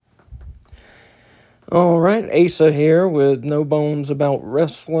Alright, Asa here with No Bones About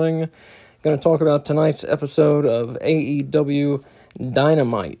Wrestling. Going to talk about tonight's episode of AEW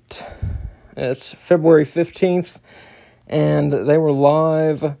Dynamite. It's February 15th, and they were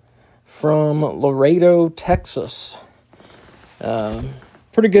live from Laredo, Texas.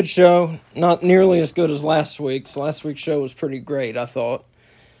 Pretty good show. Not nearly as good as last week's. Last week's show was pretty great, I thought.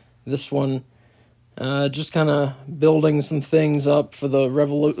 This one, just kind of building some things up for the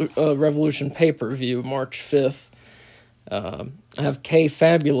Revolution pay-per-view, March 5th. I have Kay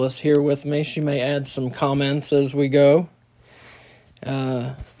Fabulous here with me. She may add some comments as we go.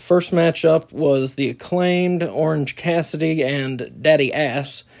 First matchup was the Acclaimed, Orange Cassidy, and Daddy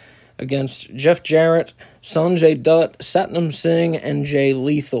Ass against Jeff Jarrett, Sanjay Dutt, Satnam Singh, and Jay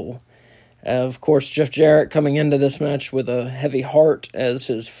Lethal. Of course, Jeff Jarrett coming into this match with a heavy heart as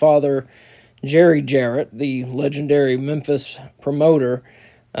his father, Jerry Jarrett, the legendary Memphis promoter,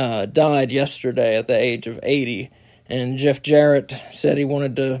 died yesterday at the age of 80. And Jeff Jarrett said he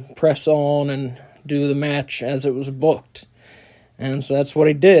wanted to press on and do the match as it was booked. And so that's what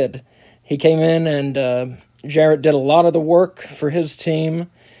he did. He came in and Jarrett did a lot of the work for his team.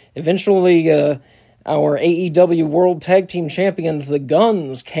 Eventually, our AEW World Tag Team Champions, the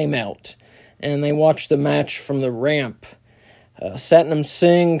Guns, came out. And they watched the match from the ramp. Satnam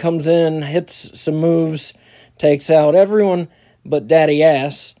Singh comes in, hits some moves, takes out everyone but Daddy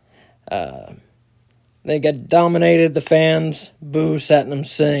Ass. They get dominated, the fans boo Satnam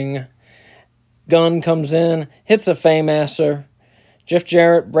Singh. Gunn comes in, hits a Fame-asser. Jeff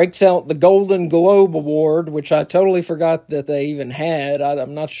Jarrett breaks out the Golden Globe Award, which I totally forgot that they even had.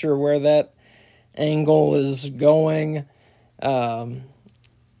 I'm not sure where that angle is going. I'm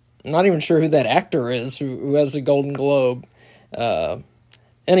not even sure who that actor is who has the Golden Globe.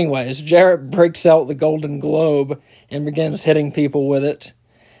 Anyways, Jarrett breaks out the Golden Globe and begins hitting people with it.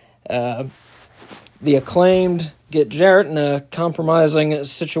 The Acclaimed get Jarrett in a compromising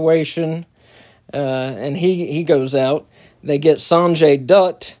situation, and he goes out. They get Sanjay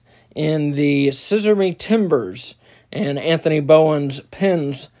Dutt in the Scissor Me Timbers, and Anthony Bowens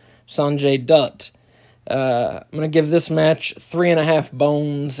pins Sanjay Dutt. I'm going to give this match 3.5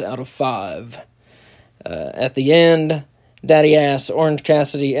 bones out of 5. At the end, Daddy Ass, Orange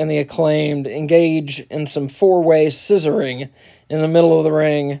Cassidy, and the Acclaimed engage in some four-way scissoring in the middle of the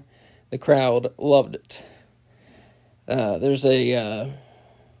ring. The crowd loved it.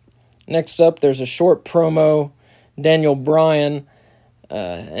 Next up, there's a short promo. Daniel Bryan,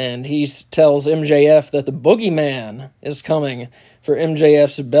 and he tells MJF that the Boogeyman is coming for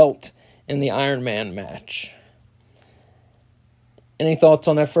MJF's belt in the Iron Man match. Any thoughts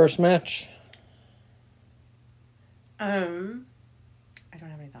on that first match? I don't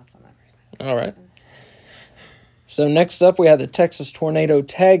have any thoughts on that first match. All right. So next up, we had the Texas Tornado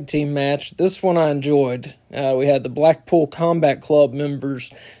Tag Team match. This one I enjoyed. We had the Blackpool Combat Club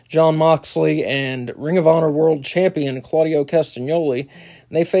members, Jon Moxley and Ring of Honor World Champion Claudio Castagnoli.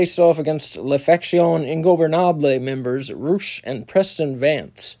 They faced off against La Facción Ingobernable members, Rush and Preston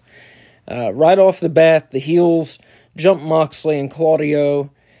Vance. Right off the bat, the heels jump Moxley and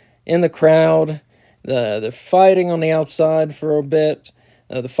Claudio in the crowd. They're fighting on the outside for a bit.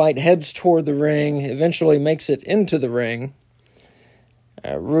 The fight heads toward the ring, eventually makes it into the ring.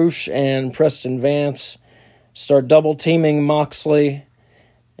 Rush and Preston Vance start double-teaming Moxley,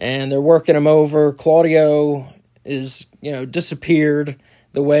 and they're working him over. Claudio is, disappeared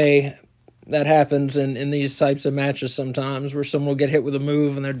the way that happens in these types of matches sometimes, where someone will get hit with a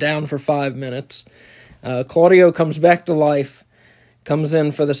move and they're down for 5 minutes. Claudio comes back to life, comes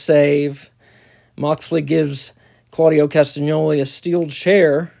in for the save. Moxley gives Claudio Castagnoli a steel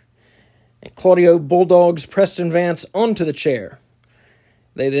chair, and Claudio bulldogs Preston Vance onto the chair.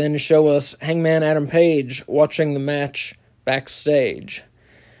 They then show us Hangman Adam Page watching the match backstage.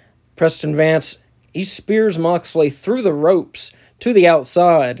 Preston Vance, he spears Moxley through the ropes to the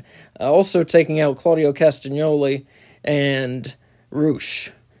outside, also taking out Claudio Castagnoli and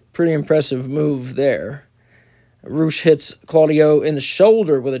Rush. Pretty impressive move there. Rush hits Claudio in the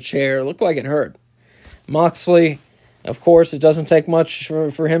shoulder with a chair. Looked like it hurt. Moxley, of course, it doesn't take much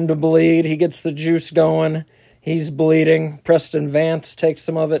for him to bleed. He gets the juice going. He's bleeding. Preston Vance takes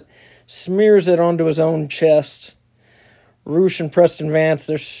some of it, smears it onto his own chest. Rush and Preston Vance,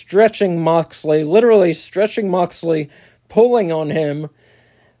 they're stretching Moxley, literally stretching Moxley, pulling on him.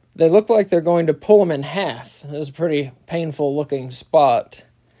 They look like they're going to pull him in half. It was a pretty painful-looking spot.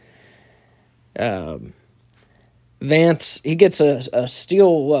 Vance, he gets a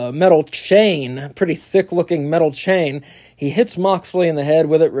steel metal chain, pretty thick-looking metal chain. He hits Moxley in the head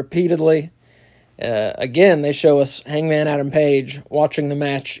with it repeatedly. Again, they show us Hangman Adam Page watching the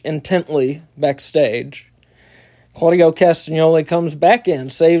match intently backstage. Claudio Castagnoli comes back in,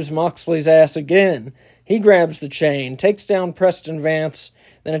 saves Moxley's ass again. He grabs the chain, takes down Preston Vance,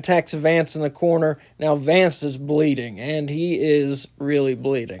 then attacks Vance in the corner. Now Vance is bleeding, and he is really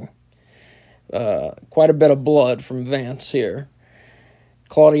bleeding. Quite a bit of blood from Vance here.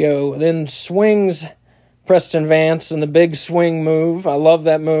 Claudio then swings Preston Vance in the big swing move. I love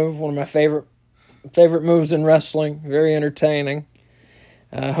that move. One of my favorite moves in wrestling. Very entertaining.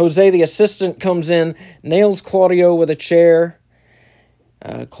 Jose, the assistant, comes in, nails Claudio with a chair.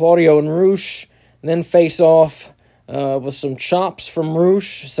 Claudio and Roosh then face off with some chops from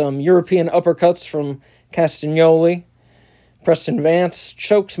Roosh, some European uppercuts from Castagnoli. Preston Vance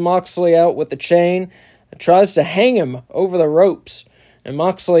chokes Moxley out with the chain, tries to hang him over the ropes, and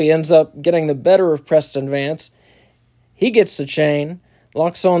Moxley ends up getting the better of Preston Vance. He gets the chain,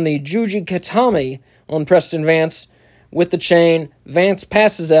 locks on the Juji Katami on Preston Vance with the chain. Vance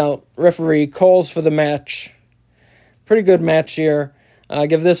passes out. Referee calls for the match. Pretty good match here. I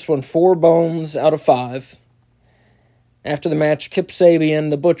give this one 4 bones out of 5. After the match, Kip Sabian,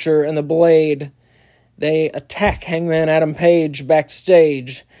 the Butcher, and the Blade, they attack Hangman Adam Page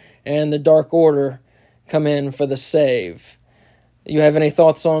backstage, and the Dark Order come in for the save. You have any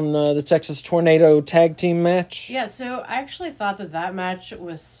thoughts on the Texas Tornado tag team match? Yeah, so I actually thought that match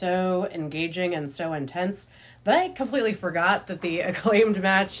was so engaging and so intense that I completely forgot that the Acclaimed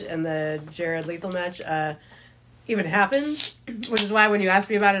match and the Jared Lethal match even happened, which is why when you asked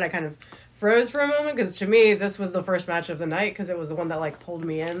me about it, I kind of froze for a moment, because to me, this was the first match of the night, because it was the one that, pulled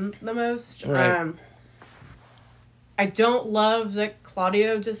me in the most. Right. I don't love that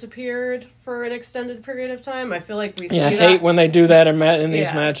Claudio disappeared for an extended period of time. I feel like we see I that. hate when they do that in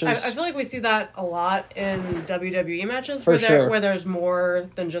these matches. I feel like we see that a lot in WWE matches Sure. where there's more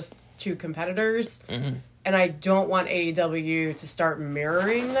than just 2 competitors. Mm-hmm. And I don't want AEW to start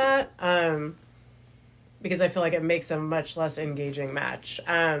mirroring that, because I feel like it makes a much less engaging match.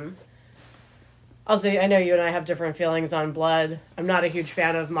 Also, I know you and I have different feelings on blood. I'm not a huge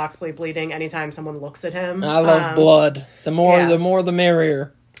fan of Moxley bleeding anytime someone looks at him. I love blood. The more the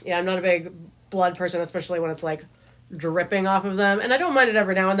merrier. Yeah, I'm not a big blood person, especially when it's, dripping off of them. And I don't mind it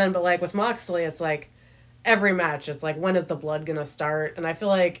every now and then, but, with Moxley, it's, every match, it's, when is the blood gonna start? And I feel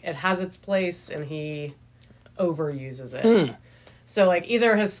like it has its place, and he overuses it. So, like,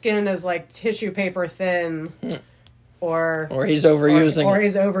 either his skin is, like, tissue paper thin, or he's overusing or it.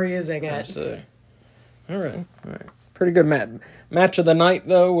 he's overusing it. I see. All right. Pretty good match. Match of the night,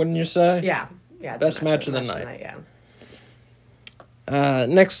 though, wouldn't you say? Yeah. Best match of the night. Yeah.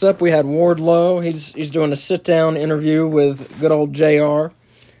 Next up, we had Wardlow. He's doing a sit-down interview with good old JR.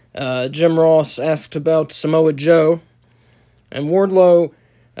 Jim Ross asked about Samoa Joe. And Wardlow,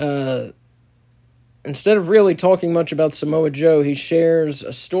 instead of really talking much about Samoa Joe, he shares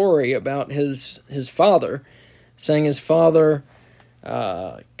a story about his father, saying his father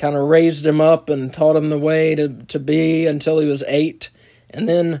kind of raised him up and taught him the way to be until he was 8. And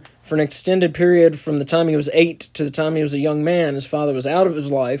then for an extended period from the time he was 8 to the time he was a young man, his father was out of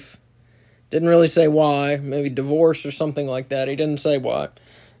his life. Didn't really say why, maybe divorce or something like that. He didn't say why.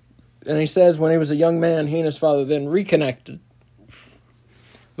 And he says when he was a young man, he and his father then reconnected.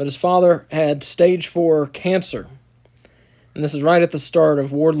 But his father had stage 4 cancer. And this is right at the start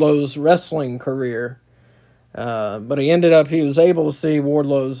of Wardlow's wrestling career. But he was able to see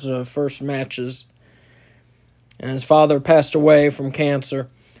Wardlow's first matches. And his father passed away from cancer.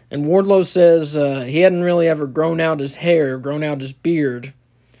 And Wardlow says he hadn't really ever grown out his hair, grown out his beard.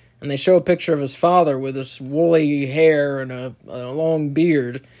 And they show a picture of his father with this woolly hair and a long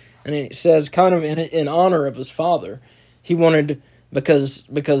beard. And it says, kind of in honor of his father, he wanted, because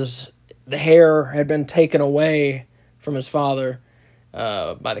the hair had been taken away from his father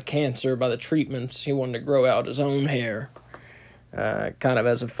by the cancer, by the treatments, he wanted to grow out his own hair, kind of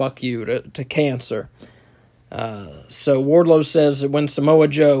as a fuck you to cancer. So Wardlow says that when Samoa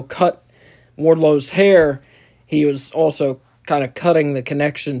Joe cut Wardlow's hair, he was also kind of cutting the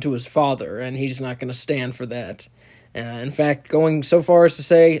connection to his father, and he's not going to stand for that. In fact, going so far as to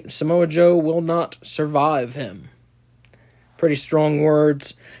say Samoa Joe will not survive him. Pretty strong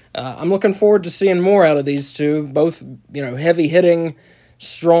words. I'm looking forward to seeing more out of these two. Both, heavy-hitting,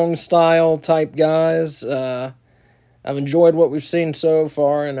 strong-style type guys. I've enjoyed what we've seen so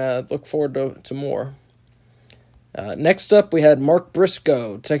far, and I look forward to more. Next up, we had Mark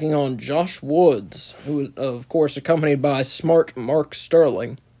Briscoe taking on Josh Woods, who was, of course, accompanied by smart Mark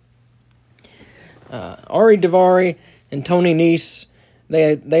Sterling. Ari Daivari and Tony Nese,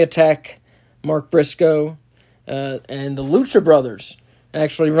 they attack Mark Briscoe, and the Lucha Brothers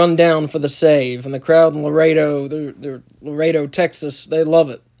actually run down for the save. And the crowd in Laredo, they're Laredo, Texas, they love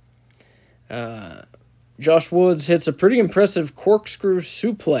it. Josh Woods hits a pretty impressive corkscrew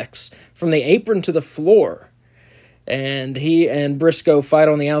suplex from the apron to the floor. And he and Briscoe fight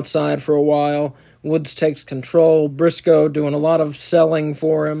on the outside for a while. Woods takes control. Briscoe doing a lot of selling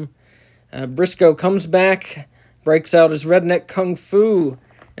for him. Briscoe comes back, breaks out his redneck kung fu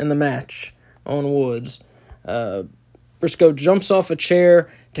in the match on Woods. Briscoe jumps off a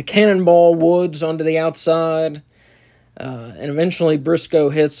chair to cannonball Woods onto the outside. And eventually Briscoe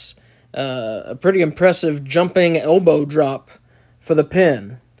hits a pretty impressive jumping elbow drop for the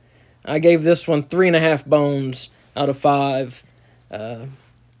pin. I gave this one 3.5 bones out of 5.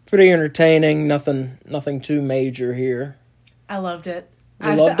 Pretty entertaining, nothing too major here. I loved it.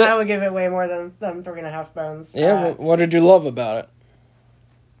 You loved it? I would give it way more than 3.5 bones. Yeah, what did you love about it?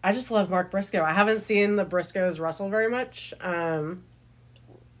 I just love Mark Briscoe. I haven't seen the Briscoes wrestle very much, and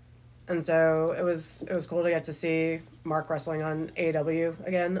so it was cool to get to see Mark wrestling on AEW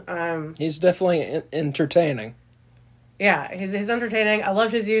again. He's definitely entertaining. Yeah, he's entertaining. I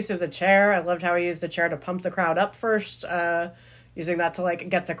loved his use of the chair. I loved how he used the chair to pump the crowd up first, using that to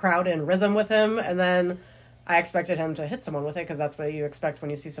get the crowd in rhythm with him, and then I expected him to hit someone with it because that's what you expect when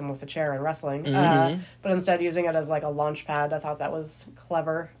you see someone with a chair in wrestling. Mm-hmm. But instead using it as a launch pad, I thought that was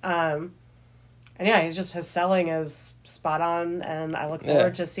clever. And yeah, his selling is spot on, and I look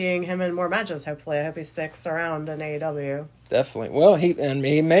forward to seeing him in more matches. Hopefully, I hope he sticks around in AEW. Definitely. Well, he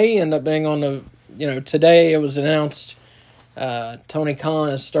may end up being on the. Today it was announced. Tony Khan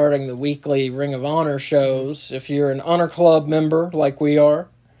is starting the weekly Ring of Honor shows. If you're an Honor Club member like we are,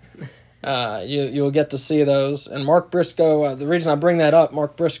 you'll get to see those. And Mark Briscoe, the reason I bring that up,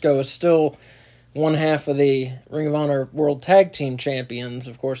 Mark Briscoe is still one half of the Ring of Honor World Tag Team Champions.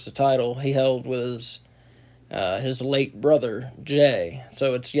 Of course, the title he held with his late brother, Jay.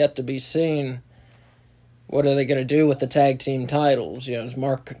 So it's yet to be seen what are they going to do with the tag team titles. Is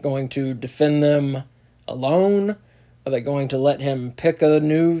Mark going to defend them alone? Are they going to let him pick a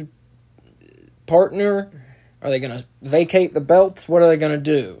new partner? Are they going to vacate the belts? What are they going to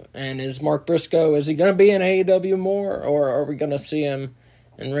do? And is Mark Briscoe, is he going to be in AEW more? Or are we going to see him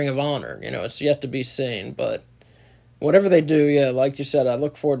in Ring of Honor? It's yet to be seen. But whatever they do, like you said, I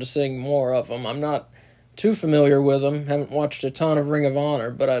look forward to seeing more of them. I'm not too familiar with them. Haven't watched a ton of Ring of Honor,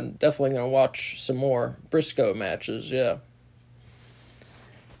 but I'm definitely going to watch some more Briscoe matches, yeah.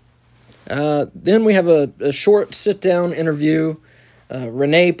 Then we have a short sit-down interview.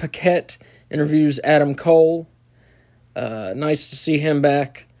 Renee Paquette interviews Adam Cole. Nice to see him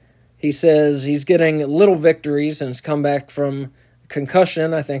back. He says he's getting little victories and has come back from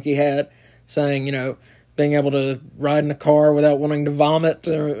concussion, I think he had, saying, being able to ride in a car without wanting to vomit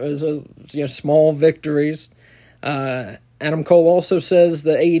is small victories. Adam Cole also says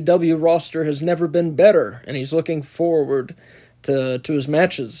the AEW roster has never been better, and he's looking forward to his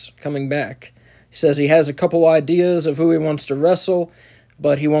matches coming back. He says he has a couple ideas of who he wants to wrestle,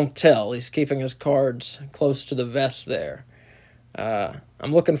 but he won't tell. He's keeping his cards close to the vest there.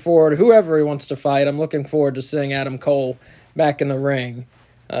 I'm looking forward, whoever he wants to fight, I'm looking forward to seeing Adam Cole back in the ring.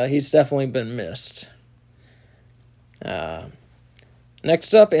 He's definitely been missed.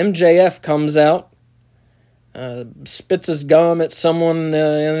 Next up, MJF comes out, spits his gum at someone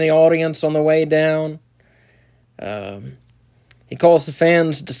in the audience on the way down. He calls the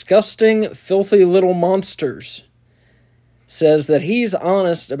fans disgusting, filthy little monsters. Says that he's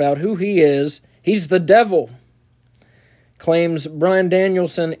honest about who he is. He's the devil. Claims Bryan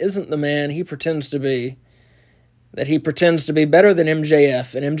Danielson isn't the man he pretends to be. That he pretends to be better than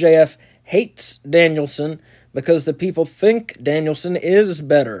MJF. And MJF hates Danielson because the people think Danielson is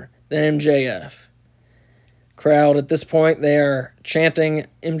better than MJF. Crowd at this point, they are chanting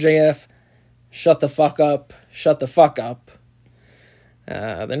MJF, shut the fuck up, shut the fuck up.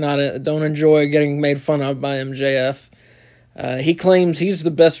 They don't enjoy getting made fun of by MJF. He claims he's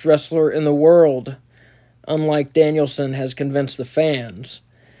the best wrestler in the world, unlike Danielson has convinced the fans.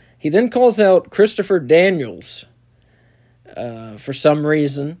 He then calls out Christopher Daniels for some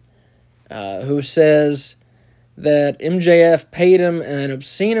reason, who says that MJF paid him an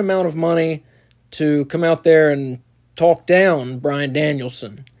obscene amount of money to come out there and talk down Bryan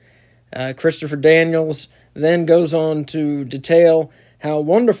Danielson. Christopher Daniels then goes on to detail how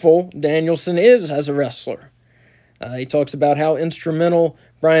wonderful Danielson is as a wrestler. He talks about how instrumental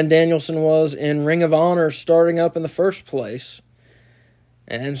Bryan Danielson was in Ring of Honor starting up in the first place,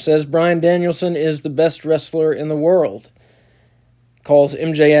 and says Bryan Danielson is the best wrestler in the world. Calls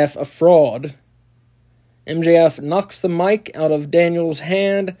MJF a fraud. MJF knocks the mic out of Daniels'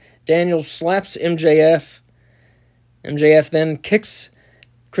 hand. Daniels slaps MJF. MJF then kicks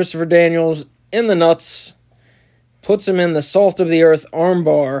Christopher Daniels in the nuts, puts him in the salt of the earth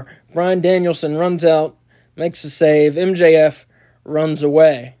armbar. Bryan Danielson runs out, makes a save. MJF runs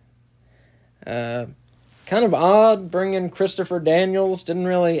away. Kind of odd bringing Christopher Daniels. Didn't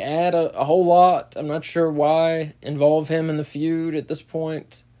really add a whole lot. I'm not sure why involve him in the feud at this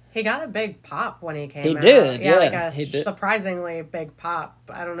point. He got a big pop when he came out. He did, yeah. Like a he did. Surprisingly big pop.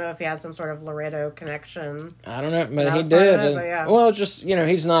 I don't know if he has some sort of Laredo connection. I don't know, but he did. But yeah. Well, just,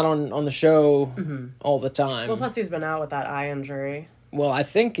 he's not on the show all the time. Well, plus he's been out with that eye injury. Well, I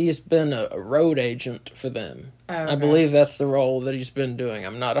think he's been a road agent for them. Oh, okay. I believe that's the role that he's been doing.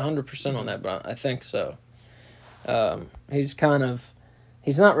 I'm not 100% on that, but I think so.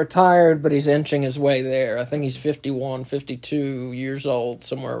 He's not retired, but he's inching his way there. I think he's 51, 52 years old,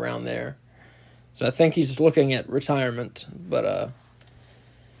 somewhere around there. So I think he's looking at retirement. But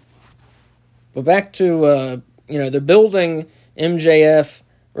back to, they're building MJF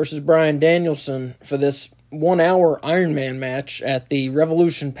versus Bryan Danielson for this 1-hour Iron Man match at the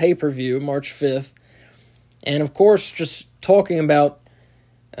Revolution pay-per-view, March 5th. And, of course, just talking about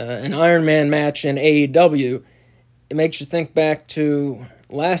an Iron Man match in AEW, it makes you think back to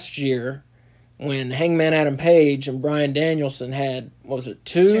last year when Hangman Adam Page and Bryan Danielson had, what was it,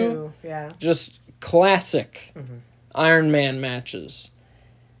 two? Yeah. Just classic Iron Man matches.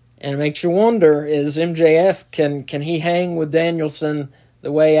 And it makes you wonder, is MJF, can he hang with Danielson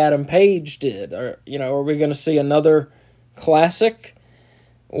the way Adam Page did? Or, are we going to see another classic?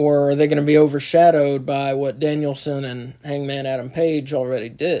 Or are they going to be overshadowed by what Danielson and Hangman Adam Page already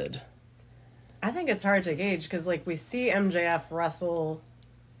did? I think it's hard to gauge because, we see MJF wrestle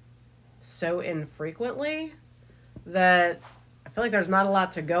so infrequently that I feel like there's not a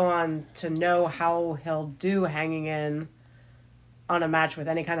lot to go on to know how he'll do hanging in on a match with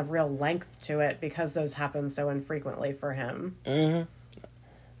any kind of real length to it because those happen so infrequently for him. Mm-hmm.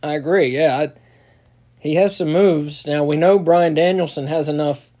 I agree, yeah. He has some moves. Now, we know Bryan Danielson has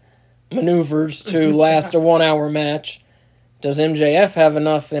enough maneuvers to last a 1-hour match. Does MJF have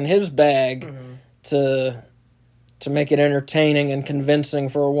enough in his bag to make it entertaining and convincing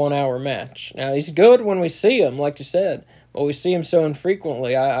for a 1-hour match? Now, he's good when we see him, like you said, but we see him so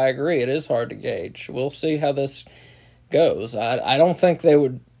infrequently. I agree, it is hard to gauge. We'll see how this goes. I don't think they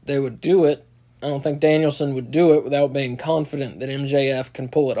would do it. I don't think Danielson would do it without being confident that MJF can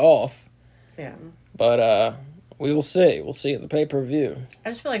pull it off. Yeah. But we will see. We'll see at the pay-per-view. I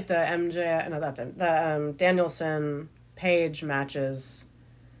just feel like the Danielson Page matches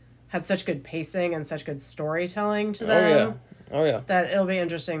had such good pacing and such good storytelling to them. Oh yeah. That it'll be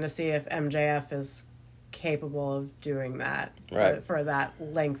interesting to see if MJF is capable of doing that for that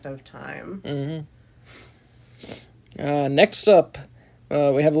length of time. Mm-hmm. Next up,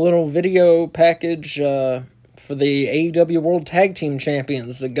 we have a little video package for the AEW World Tag Team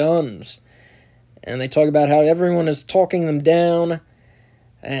Champions, the Guns. And they talk about how everyone is talking them down.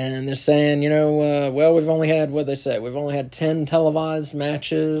 And they're saying, we've only had, what'd they say? We've only had 10 televised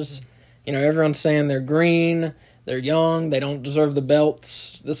matches. Everyone's saying they're green, they're young, they don't deserve the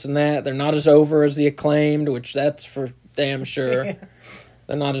belts, this and that. They're not as over as the Acclaimed, which that's for damn sure. Yeah.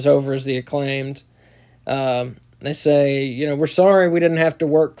 They're not as over as the Acclaimed. They say, we're sorry we didn't have to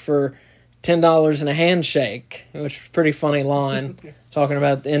work for $10 and a handshake, which was a pretty funny line, talking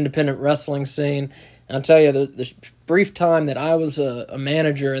about the independent wrestling scene. And I'll tell you, the brief time that I was a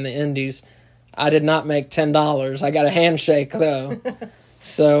manager in the Indies, I did not make $10. I got a handshake, though.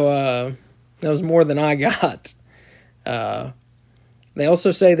 So that was more than I got. They also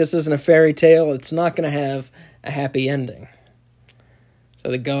say this isn't a fairy tale. It's not going to have a happy ending.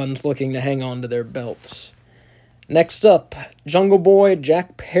 So the Guns looking to hang on to their belts. Next up, Jungle Boy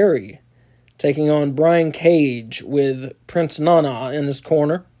Jack Perry taking on Brian Cage with Prince Nana in his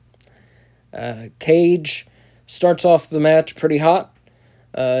corner. Cage starts off the match pretty hot,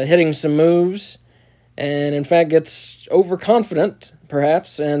 hitting some moves, and in fact gets overconfident,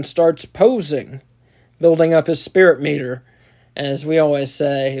 perhaps, and starts posing, building up his spirit meter. As we always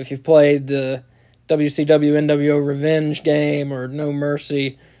say, if you've played the WCW NWO Revenge game or No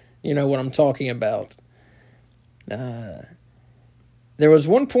Mercy, you know what I'm talking about. There was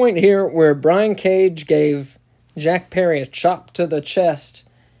one point here where Brian Cage gave Jack Perry a chop to the chest,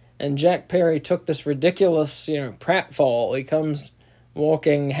 and Jack Perry took this ridiculous, pratfall. He comes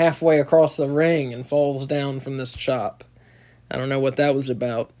walking halfway across the ring and falls down from this chop. I don't know what that was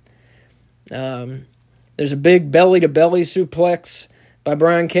about. There's a big belly-to-belly suplex by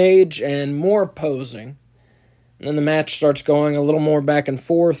Brian Cage and more posing. And then the match starts going a little more back and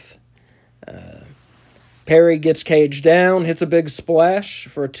forth. Perry gets Cage down, hits a big splash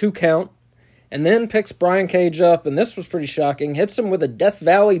for a 2 count, and then picks Brian Cage up, and this was pretty shocking, hits him with a Death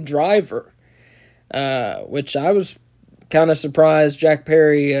Valley driver, which I was kind of surprised Jack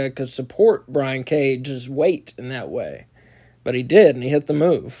Perry could support Brian Cage's weight in that way. But he did, and he hit the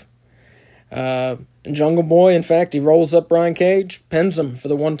move. And Jungle Boy, in fact, he rolls up Brian Cage, pins him for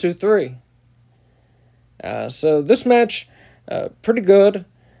the 1-2-3. So this match, pretty good.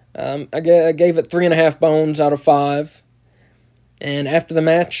 I gave it 3.5 bones out of 5. And after the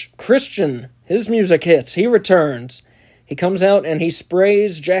match, Christian, his music hits. He returns. He comes out and he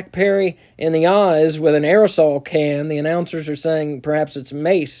sprays Jack Perry in the eyes with an aerosol can. The announcers are saying perhaps it's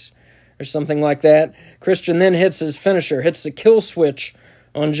mace or something like that. Christian then hits his finisher, hits the kill switch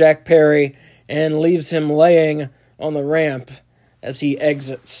on Jack Perry, and leaves him laying on the ramp as he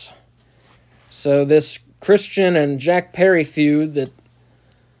exits. So this Christian and Jack Perry feud that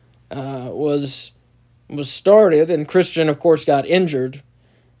was started, and Christian, of course, got injured.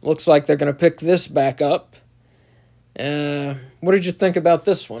 Looks like they're going to pick this back up. What did you think about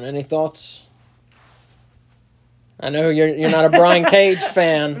this one? Any thoughts? I know you're not a Brian Cage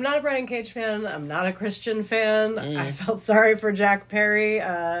fan. I'm not a Brian Cage fan. I'm not a Christian fan. I felt sorry for Jack Perry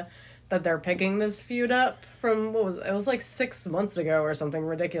that they're picking this feud up from, it was like 6 months ago or something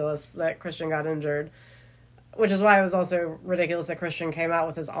ridiculous that Christian got injured. Which is why it was also ridiculous that Christian came out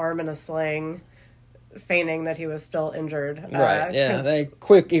with his arm in a sling, feigning that he was still injured. Right, yeah. He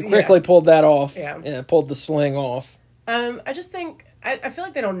quickly pulled that off. Yeah, pulled the sling off. I just think, I feel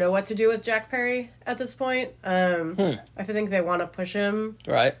like they don't know what to do with Jack Perry at this point. I think they want to push him.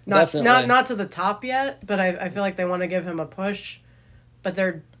 Right, definitely. Not to the top yet, but I feel like they want to give him a push. But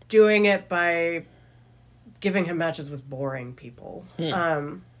they're doing it by giving him matches with boring people.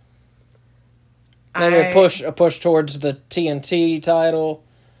 Maybe a push towards the TNT title,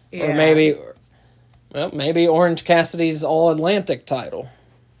 or maybe Orange Cassidy's All Atlantic title.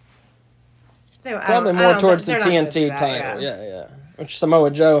 Probably more towards the TNT title. Yeah, which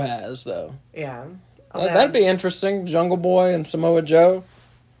Samoa Joe has though. Yeah, that'd be interesting. Jungle Boy and Samoa Joe.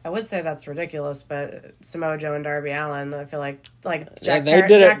 I would say that's ridiculous, but Samoa Joe and Darby Allin, I feel like Jack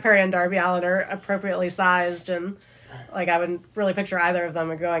Perry and Darby Allin are appropriately sized, and like I wouldn't really picture either of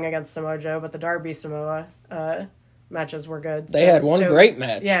them going against Samoa Joe, but the Darby Samoa matches were good. They had one great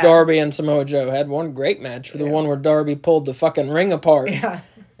match. Yeah. Darby and Samoa Joe had one great match, the one where Darby pulled the fucking ring apart. Yeah,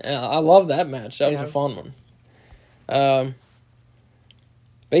 I love that match. That was a fun one.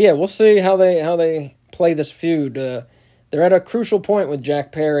 But yeah, we'll see how they play this feud. They're at a crucial point with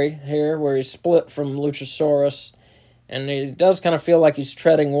Jack Perry here, where he's split from Luchasaurus, and it does kind of feel like he's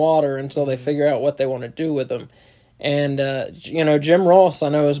treading water until they figure out what they want to do with him. And Jim Ross, I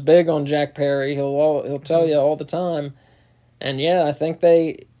know, is big on Jack Perry. He'll tell you all the time. And yeah, I think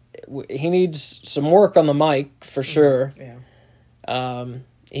he needs some work on the mic for sure. Yeah.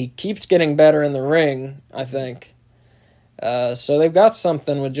 He keeps getting better in the ring, I think. So they've got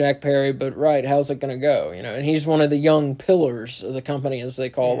something with Jack Perry, but how's it going to go? And he's one of the young pillars of the company, as they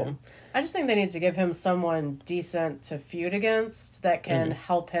call them. I just think they need to give him someone decent to feud against that can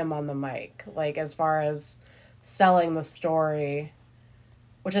help him on the mic, like as far as selling the story,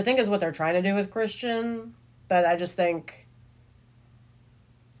 which I think is what they're trying to do with Christian. But I just think,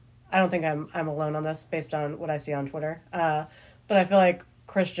 I don't think I'm alone on this based on what I see on Twitter. But I feel like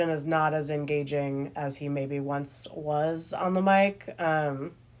Christian is not as engaging as he maybe once was on the mic.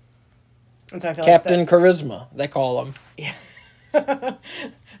 And so I feel Captain Charisma, they call him. Yeah.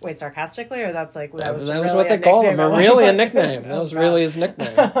 Wait, sarcastically, or that's like that was really what they call him? Really a nickname? That was really his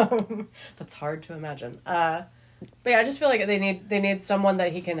nickname. That's hard to imagine. But yeah, I just feel like they need someone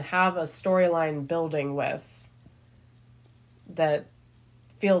that he can have a storyline building with that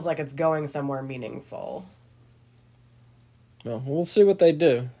feels like it's going somewhere meaningful. Well, we'll see what they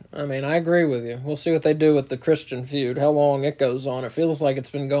do. I mean, I agree with you. We'll see what they do with the Christian feud, how long it goes on. It feels like it's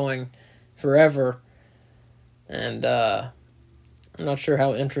been going forever. And I'm not sure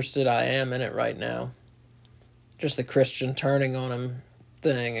how interested I am in it right now. Just the Christian turning on him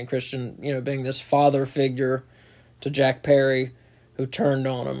thing, and Christian, being this father figure to Jack Perry who turned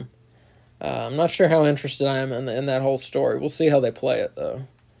on him. I'm not sure how interested I am in that whole story. We'll see how they play it, though.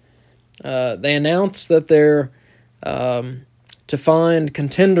 They announced that they're to find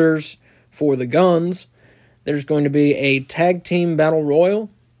contenders for the Guns. There's going to be a tag team battle royal,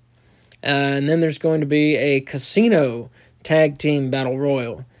 and then there's going to be a casino tag team battle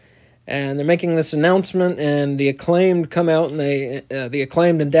royal. And they're making this announcement, and the Acclaimed come out, and the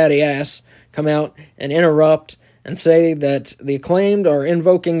Acclaimed and Daddy Ass come out and interrupt and say that the Acclaimed are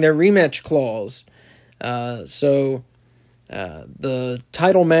invoking their rematch clause. So The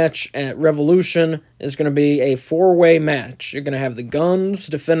title match at Revolution is going to be a 4-way match. You're going to have the Guns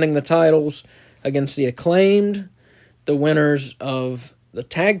defending the titles against the Acclaimed, the winners of the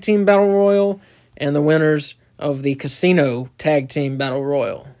Tag Team Battle Royal, and the winners of the Casino Tag Team Battle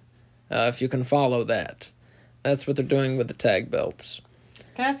Royal, if you can follow that. That's what they're doing with the tag belts.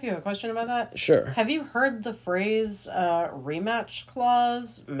 Can I ask you a question about that? Sure. Have you heard the phrase rematch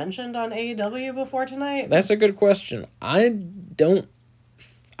clause mentioned on AEW before tonight? That's a good question. I don't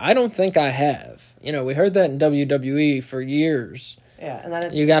think I have. We heard that in WWE for years. Yeah, and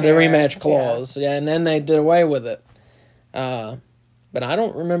then you got a rematch clause. Yeah, and then they did away with it. But I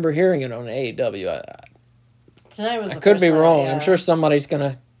don't remember hearing it on AEW. Tonight was I could be wrong. I'm sure somebody's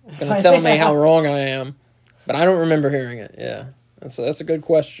gonna tell me how wrong I am, but I don't remember hearing it. Yeah, that's a good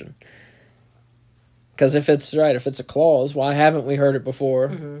question. Because if it's a clause, why haven't we heard it before?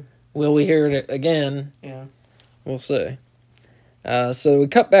 Mm-hmm. Will we hear it again? Yeah, we'll see. So we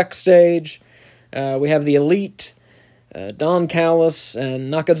cut backstage. We have the Elite, Don Callis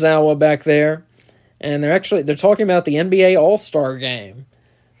and Nakazawa back there, and they're talking about the NBA All-Star Game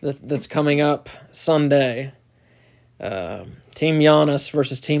that's coming up Sunday. Team Giannis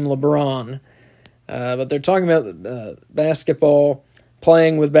versus Team LeBron. But they're talking about basketball,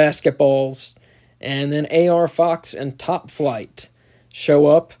 playing with basketballs, and then AR Fox and Top Flight show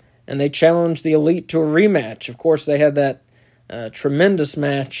up, and they challenge the Elite to a rematch. Of course, they had that tremendous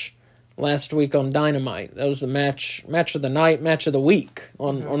match last week on Dynamite. That was the match of the night, match of the week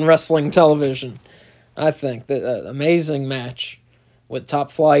on wrestling television. I think that amazing match with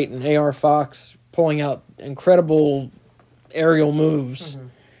Top Flight and AR Fox pulling out incredible aerial moves.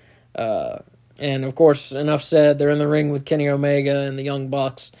 And, of course, enough said, they're in the ring with Kenny Omega and the Young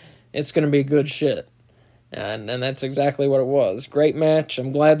Bucks. It's going to be good shit. And that's exactly what it was. Great match.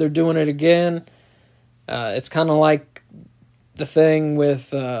 I'm glad they're doing it again. It's kind of like the thing with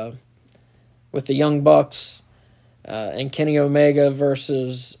the Young Bucks and Kenny Omega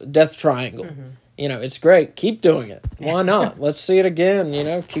versus Death Triangle. Mm-hmm. It's great. Keep doing it. Why not? Let's see it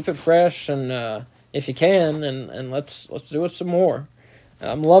again. Keep it fresh, and if you can, and let's do it some more.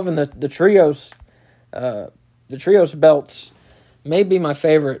 I'm loving the trios. The trios belts may be my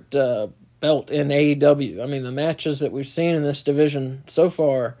favorite belt in AEW. I mean, the matches that we've seen in this division so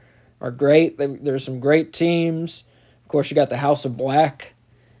far are great. There's some great teams. Of course, you got the House of Black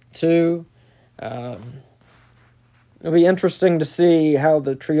too. It'll be interesting to see how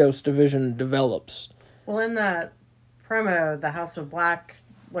the trios division develops. Well, in that promo, the House of Black,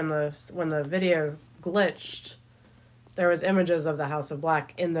 when the video glitched, there was images of the House of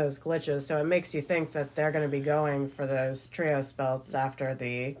Black in those glitches, so it makes you think that they're going to be going for those trios belts after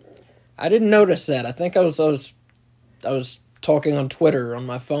the... I didn't notice that. I think I was talking on Twitter on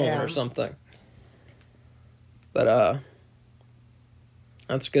my phone or something. But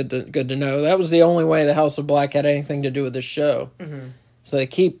that's good to know. That was the only way the House of Black had anything to do with this show. Mm-hmm. So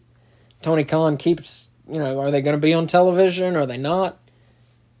Tony Khan keeps, are they going to be on television? Are they not?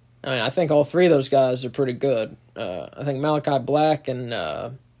 I mean, I think all three of those guys are pretty good. I think Malachi Black and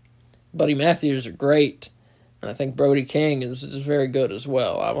Buddy Matthews are great. And I think Brody King is very good as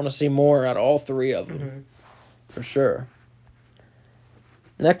well. I want to see more out of all three of them, for sure.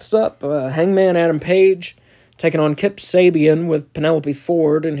 Next up, Hangman Adam Page taking on Kip Sabian with Penelope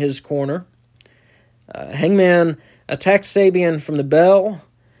Ford in his corner. Hangman attacks Sabian from the bell.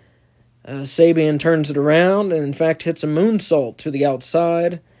 Sabian turns it around and, in fact, hits a moonsault to the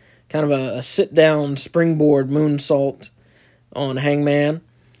outside. Kind of a sit-down springboard moonsault on Hangman.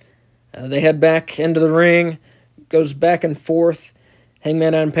 They head back into the ring. Goes back and forth.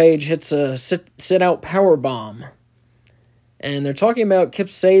 Hangman Adam Page hits a sit-out powerbomb. And they're talking about Kip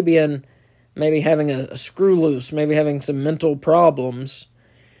Sabian maybe having a screw loose, maybe having some mental problems.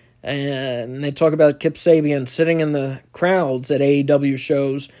 And they talk about Kip Sabian sitting in the crowds at AEW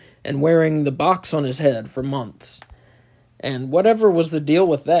shows and wearing the box on his head for months. And whatever was the deal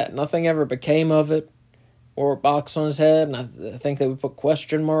with that, nothing ever became of it. Or a box on his head, and I think they would put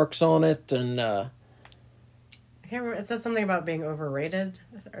question marks on it, and I can't remember. It said something about being overrated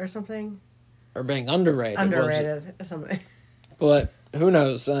or something. Or being underrated. Underrated or something. But who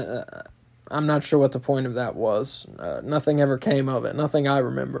knows? I'm not sure what the point of that was. Nothing ever came of it. Nothing I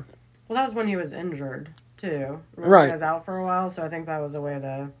remember. Well, that was when he was injured, too. Right. He was out for a while, so I think that was a way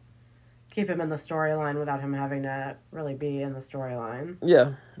to keep him in the storyline without him having to really be in the storyline.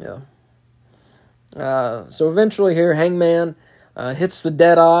 Yeah. So eventually here, Hangman hits the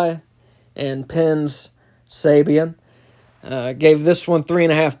Deadeye and pins Sabian. Gave this one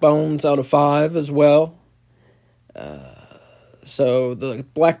 3.5 bones out of 5 as well. So the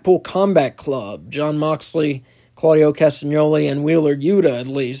Blackpool Combat Club, Jon Moxley, Claudio Castagnoli and Wheeler Yuta, at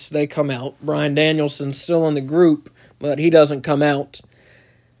least, they come out. Bryan Danielson's still in the group, but he doesn't come out.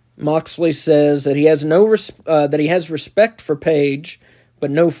 Moxley says that he has that he has respect for Page, but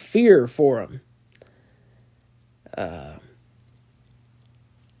no fear for him.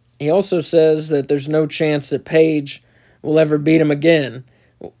 He also says that there's no chance that Page will ever beat him again.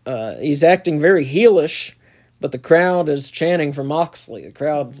 He's acting very heelish, but the crowd is chanting for Moxley. The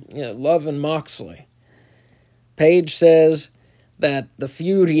crowd, loving Moxley. Page says that the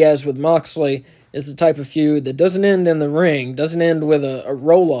feud he has with Moxley is the type of feud that doesn't end in the ring, doesn't end with a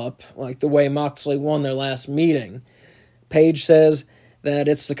roll-up like the way Moxley won their last meeting. Page says that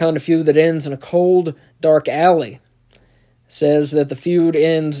it's the kind of feud that ends in a cold, dark alley. Says that the feud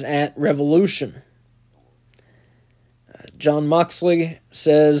ends at Revolution. Jon Moxley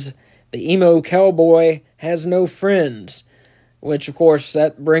says the emo cowboy has no friends, which, of course,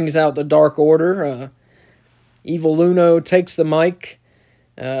 that brings out the Dark Order. Evil Uno takes the mic,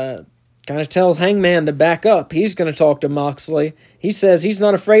 kind of tells Hangman to back up. He's going to talk to Moxley. He says he's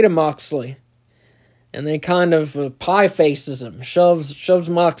not afraid of Moxley. And then he kind of pie faces him, shoves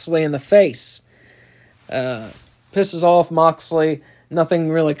Moxley in the face. Pisses off Moxley. Nothing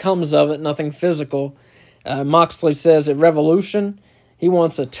really comes of it, nothing physical. Moxley says at Revolution, he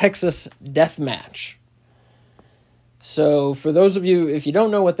wants a Texas death match. So, for those of you, if you don't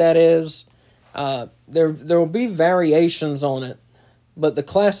know what that is, there will be variations on it. But the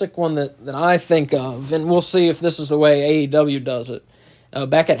classic one that I think of, and we'll see if this is the way AEW does it,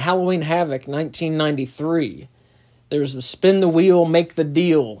 back at Halloween Havoc 1993, there's the Spin the Wheel, Make the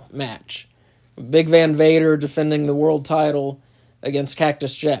Deal match. Big Van Vader defending the world title against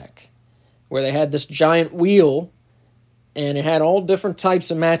Cactus Jack, where they had this giant wheel, and it had all different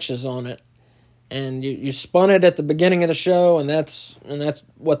types of matches on it. And you spun it at the beginning of the show, and that's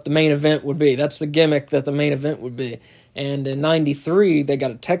what the main event would be. That's the gimmick that the main event would be. And in 93, they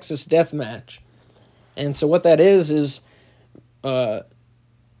got a Texas death match. And so what that is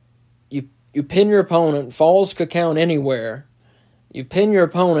you pin your opponent, falls could count anywhere. You pin your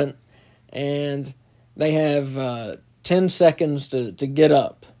opponent, and they have 10 seconds to get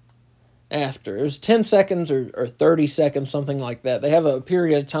up after. It was 10 seconds or 30 seconds, something like that. They have a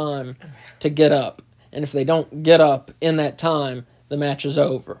period of time to get up. And if they don't get up in that time, the match is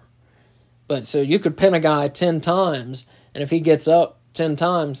over. But so you could pin a guy 10 times, and if he gets up 10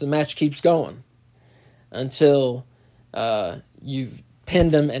 times, the match keeps going until you've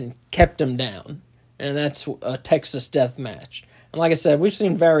pinned him and kept him down. And that's a Texas death match. And like I said, we've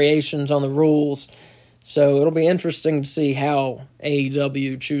seen variations on the rules, so it'll be interesting to see how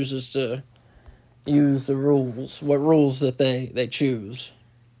AEW chooses to use the rules, what rules that they choose.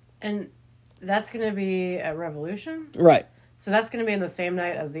 And that's going to be at Revolution? Right. So that's going to be in the same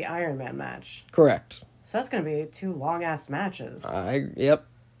night as the Iron Man match? Correct. So that's going to be 2 long-ass matches. Yep.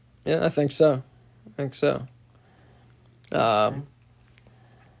 Yeah, I think so.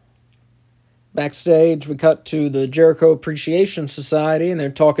 Backstage, we cut to the Jericho Appreciation Society, and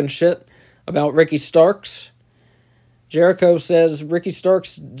they're talking shit about Ricky Starks. Jericho says Ricky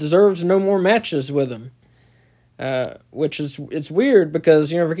Starks deserves no more matches with him, which it's weird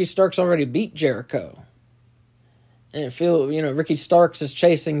because Ricky Starks already beat Jericho, and Ricky Starks is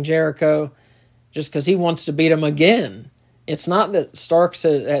chasing Jericho just because he wants to beat him again. It's not that Starks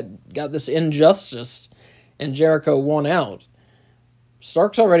had got this injustice and Jericho won out.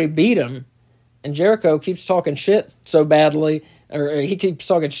 Starks already beat him. And Jericho keeps talking shit so badly, or he keeps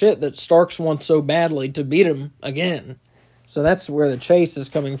talking shit that Starks wants so badly to beat him again. So that's where the chase is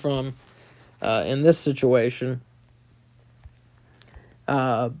coming from in this situation.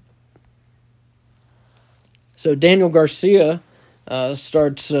 So Daniel Garcia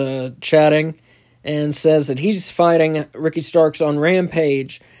starts chatting and says that he's fighting Ricky Starks on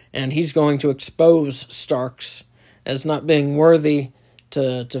Rampage, and he's going to expose Starks as not being worthy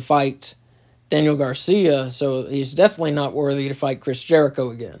to fight Daniel Garcia, so he's definitely not worthy to fight Chris Jericho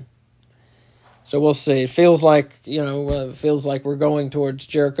again. So we'll see. It feels like, we're going towards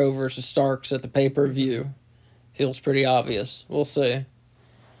Jericho versus Starks at the pay-per-view. Feels pretty obvious. We'll see.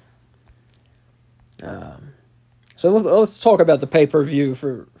 So let's talk about the pay-per-view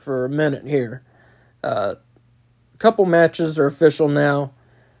for a minute here. A couple matches are official now.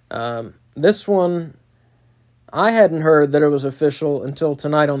 This one, I hadn't heard that it was official until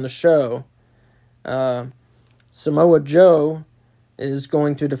tonight on the show. Samoa Joe is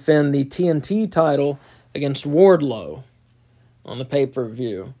going to defend the TNT title against Wardlow on the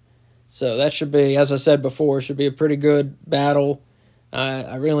pay-per-view. So that should be, as I said before, should be a pretty good battle.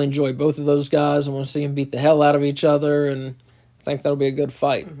 I really enjoy both of those guys. I want to see them beat the hell out of each other, and I think that'll be a good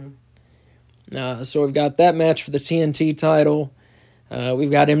fight. Mm-hmm. So we've got that match for the TNT title.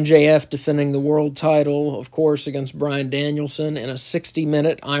 We've got MJF defending the world title, of course, against Bryan Danielson in a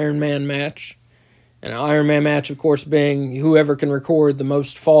 60-minute Iron Man match. And an Iron Man match, of course, being whoever can record the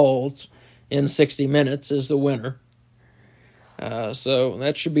most falls in 60 minutes is the winner. So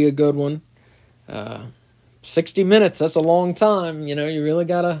that should be a good one. 60 minutes, that's a long time. You really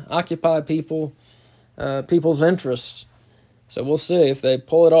got to occupy people's interests. So we'll see if they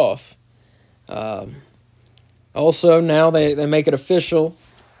pull it off. Also, now they make it official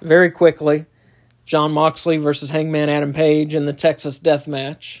very quickly. Jon Moxley versus Hangman Adam Page in the Texas Death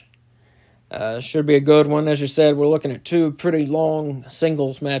Match. Should be a good one. As you said, we're looking at 2 pretty long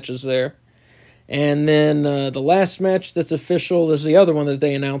singles matches there. And then the last match that's official is the other one that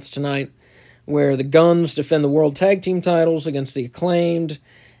they announced tonight, where the Guns defend the World Tag Team titles against the Acclaimed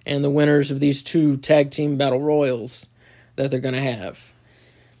and the winners of these 2 Tag Team Battle Royals that they're going to have.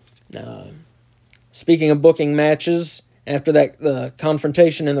 Speaking of booking matches, after the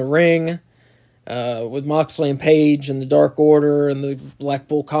confrontation in the ring with Moxley and Page and the Dark Order and the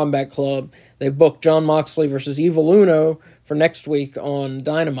Blackpool Combat Club, they've booked Jon Moxley versus Evil Uno for next week on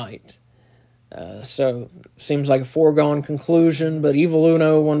Dynamite. So, seems like a foregone conclusion, but Evil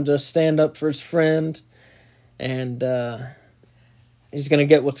Uno wanted to stand up for his friend, and he's going to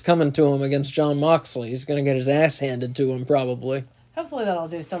get what's coming to him against Jon Moxley. He's going to get his ass handed to him, probably. Hopefully that'll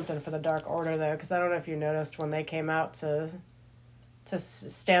do something for the Dark Order, though, because I don't know if you noticed when they came out to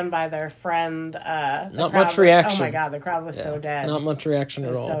stand by their friend. Not much reaction. Oh my god, the crowd was so dead. Not much reaction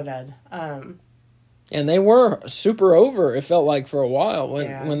at all. So dead. And they were super over, it felt like, for a while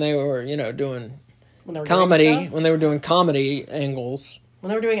when they were, doing comedy, when they were doing comedy angles. When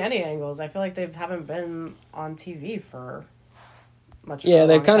they were doing any angles, I feel like they haven't been on TV for much. Yeah,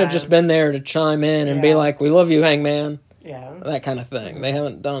 they've kind of just been there to chime in and be like, "We love you, Hangman." Yeah, that kind of thing. They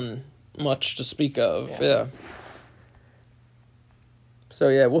haven't done much to speak of. Yeah.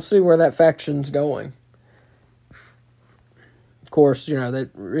 So we'll see where that faction's going. Of course, they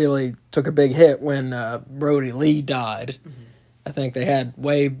really took a big hit when Brody Lee died. Mm-hmm. I think they had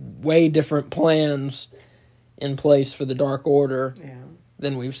way different plans in place for the Dark Order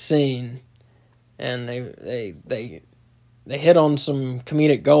than we've seen, and they hit on some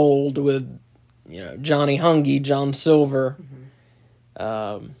comedic gold with Johnny Hungy, John Silver,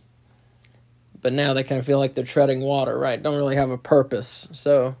 but now they kind of feel like they're treading water, right? Don't really have a purpose,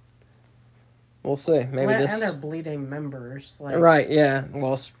 so we'll see. Maybe and they're bleeding members, right? Yeah,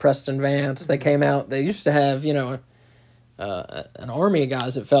 lost Preston Vance. They came out. They used to have an army of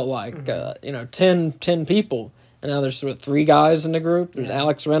guys. It felt like 10 people, and now there's 3 guys in the group. There's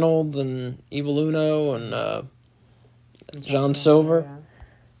Alex Reynolds and Evil Uno and John Silver.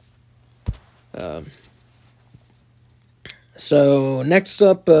 So next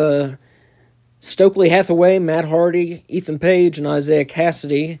up, Stokely Hathaway, Matt Hardy, Ethan Page, and Isaiah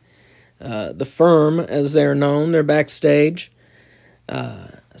Cassidy, the Firm as they're known, they're backstage.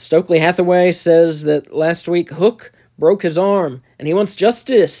 Stokely Hathaway says that last week Hook broke his arm and he wants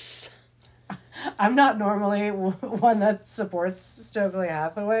justice. I'm not normally one that supports Stokely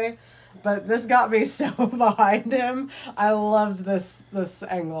Hathaway, but this got me so behind him. I loved this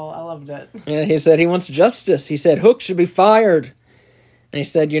angle. I loved it. Yeah, he said he wants justice. He said Hook should be fired. And he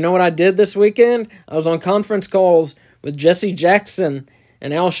said, you know what I did this weekend? I was on conference calls with Jesse Jackson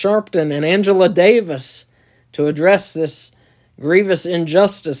and Al Sharpton and Angela Davis to address this grievous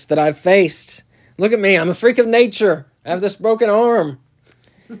injustice that I've faced. Look at me. I'm a freak of nature. I have this broken arm.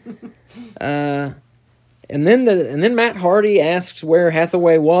 And then Matt Hardy asks where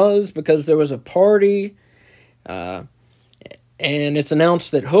Hathaway was because there was a party, and it's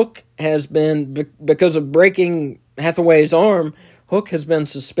announced that Hook has been, because of breaking Hathaway's arm, Hook has been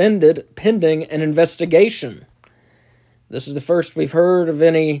suspended pending an investigation. This is the first we've heard of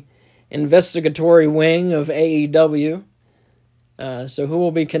any investigatory wing of AEW. So who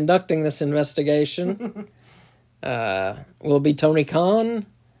will be conducting this investigation? Will it be Tony Khan?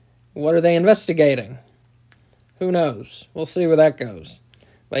 What are they investigating? Who knows? We'll see where that goes.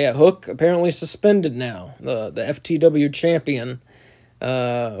 But yeah, Hook apparently suspended now. The FTW champion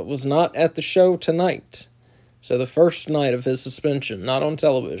was not at the show tonight. So the first night of his suspension, not on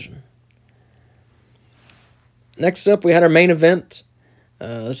television. Next up, we had our main event.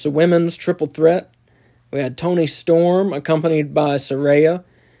 It's a women's triple threat. We had Toni Storm accompanied by Saraya.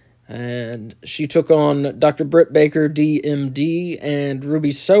 And she took on Dr. Britt Baker, DMD, and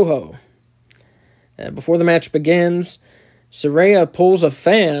Ruby Soho. Before the match begins, Saraya pulls a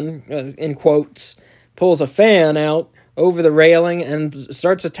fan, in quotes, pulls a fan out over the railing and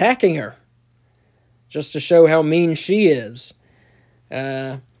starts attacking her, just to show how mean she is.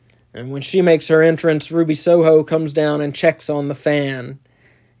 And when she makes her entrance, Ruby Soho comes down and checks on the fan,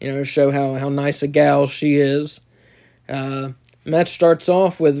 to show how nice a gal she is. Match starts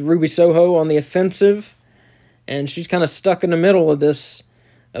off with Ruby Soho on the offensive, and she's kind of stuck in the middle of this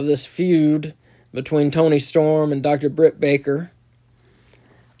feud between Toni Storm and Dr. Britt Baker.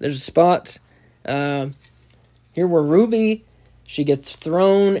 There's a spot here where Ruby, she gets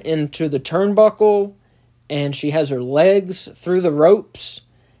thrown into the turnbuckle, and she has her legs through the ropes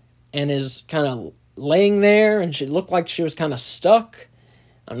and is kind of laying there, and she looked like she was kind of stuck.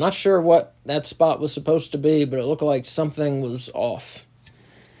 I'm not sure what that spot was supposed to be, but it looked like something was off.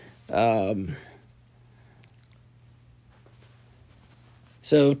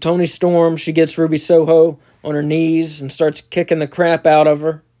 So Toni Storm, she gets Ruby Soho on her knees and starts kicking the crap out of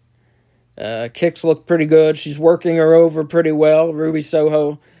her. Kicks look pretty good. She's working her over pretty well. Ruby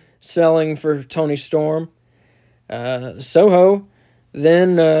Soho selling for Toni Storm. Soho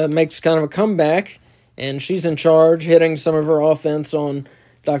then makes kind of a comeback, and she's in charge, hitting some of her offense on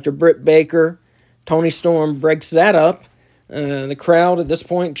Dr. Britt Baker. Toni Storm breaks that up. The crowd at this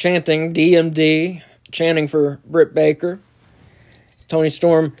point chanting DMD, chanting for Britt Baker. Toni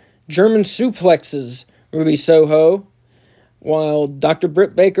Storm German suplexes Ruby Soho, while Dr.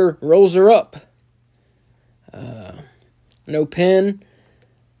 Britt Baker rolls her up. No pin.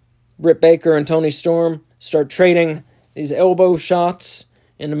 Britt Baker and Toni Storm start trading these elbow shots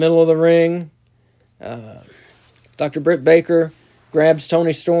in the middle of the ring. Dr. Britt Baker grabs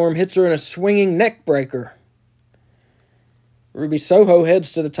Toni Storm, hits her in a swinging neck breaker. Ruby Soho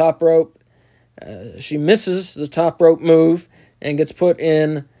heads to the top rope. She misses the top rope move and gets put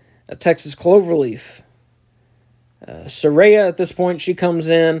in a Texas Cloverleaf. Saraya, at this point, she comes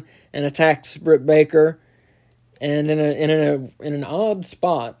in and attacks Britt Baker. And in an odd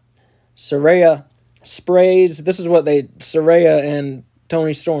spot, Saraya sprays. This is what Saraya and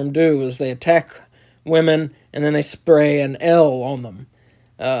Toni Storm do, is they attack women and then they spray an L on them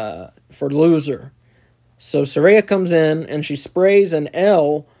for loser. So Saraya comes in and she sprays an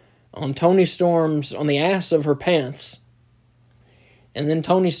L on Toni Storm's, on the ass of her pants. And then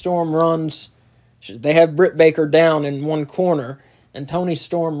Toni Storm runs. They have Britt Baker down in one corner, and Toni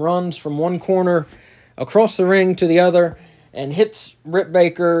Storm runs from one corner across the ring to the other and hits Britt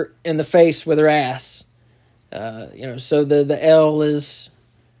Baker in the face with her ass. So the L is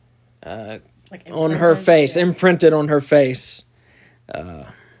on her face, imprinted on her face.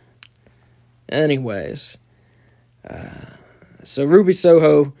 Anyways, so Ruby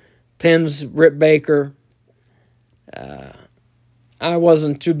Soho pins Britt Baker. I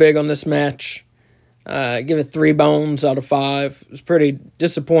wasn't too big on this match. Give it 3 bones out of 5. It was a pretty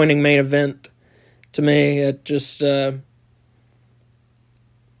disappointing main event to me. It just didn't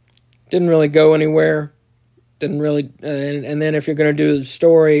really go anywhere. Didn't really, and then if you're going to do the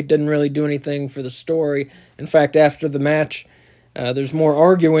story, didn't really do anything for the story. In fact, after the match, there's more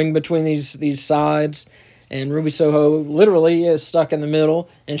arguing between these sides, and Ruby Soho literally is stuck in the middle,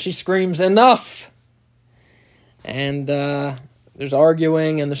 and she screams, "Enough!" And there's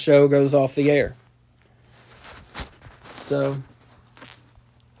arguing, and the show goes off the air. So,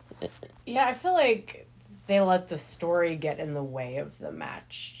 yeah, I feel like they let the story get in the way of the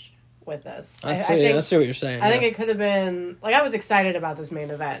match with this. I see what you're saying. I think it could have been, like, I was excited about this main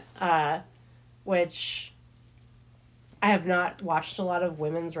event, which I have not watched a lot of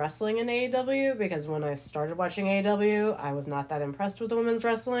women's wrestling in AEW, because when I started watching AEW, I was not that impressed with the women's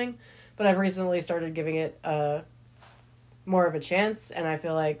wrestling, but I've recently started giving it more of a chance, and I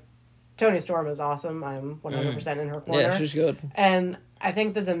feel like Toni Storm is awesome. I'm 100% in her corner. Yeah, she's good. And I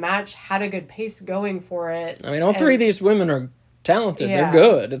think that the match had a good pace going for it. I mean, all 3 of these women are talented. Yeah. They're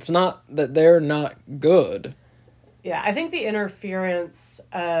good. It's not that they're not good. Yeah, I think the interference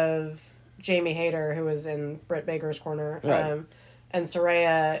of Jamie Hayter, who was in Britt Baker's corner, right, and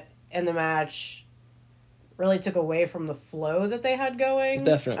Saraya in the match really took away from the flow that they had going.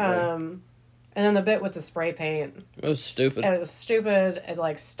 Definitely. And then the bit with the spray paint. It was stupid. It was stupid.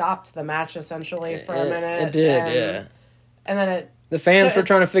 It, stopped the match, essentially, for a minute. It did, yeah. And then the fans were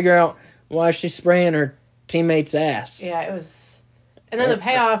trying to figure out why she's spraying her teammate's ass. Yeah, it was... And then the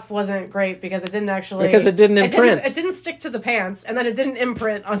payoff wasn't great, because it didn't actually... Because it didn't imprint. It didn't stick to the pants, and then it didn't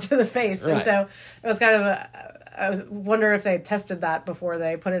imprint onto the face. Right. And so it was kind of I wonder if they tested that before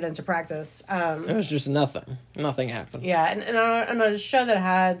they put it into practice. It was just nothing. Nothing happened. Yeah, and on a show that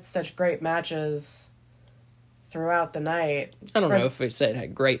had such great matches throughout the night. I don't know if we say it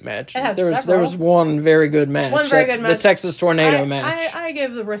had great matches. It had there was one very good match. One very good match. The Texas Tornado match. I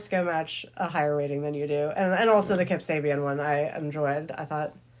give the Briscoe match a higher rating than you do. And also the Kip Sabian one I enjoyed. I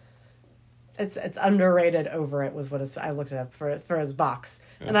thought it's underrated over it was what I looked it up for his box,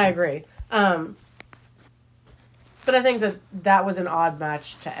 and I agree. But I think that was an odd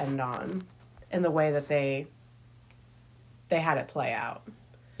match to end on, in the way that they had it play out.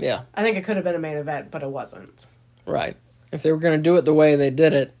 Yeah, I think it could have been a main event, but it wasn't. Right. If they were going to do it the way they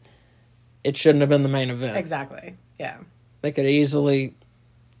did it, it shouldn't have been the main event. Exactly. Yeah. They could easily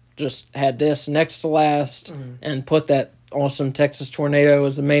just had this next to last and put that awesome Texas Tornado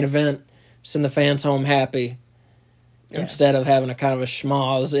as the main event, send the fans home happy, instead of having a kind of a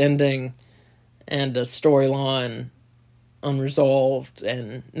schmoz ending and a storyline unresolved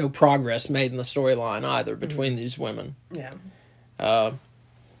and no progress made in the storyline either between these women. Yeah.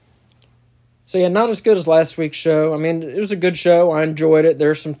 So yeah, not as good as last week's show. I mean, it was a good show. I enjoyed it.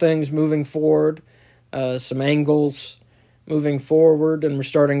 There's some things moving forward, some angles moving forward, and we're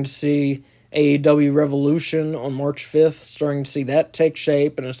starting to see AEW Revolution on March 5th, starting to see that take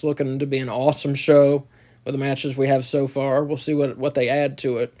shape, and it's looking to be an awesome show with the matches we have so far. We'll see what they add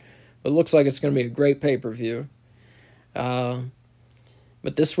to it. But it looks like it's going to be a great pay-per-view. But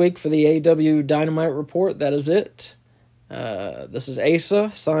this week for the AEW Dynamite Report, that is it. This is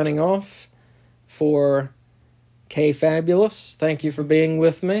Asa signing off for Kay Fabulous. Thank you for being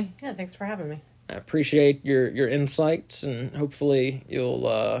with me. Yeah, thanks for having me. I appreciate your insights, and hopefully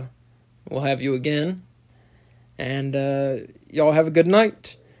we'll have you again. And y'all have a good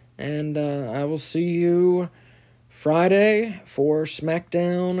night. And I will see you Friday for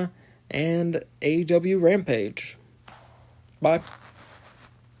SmackDown and AEW Rampage. Bye.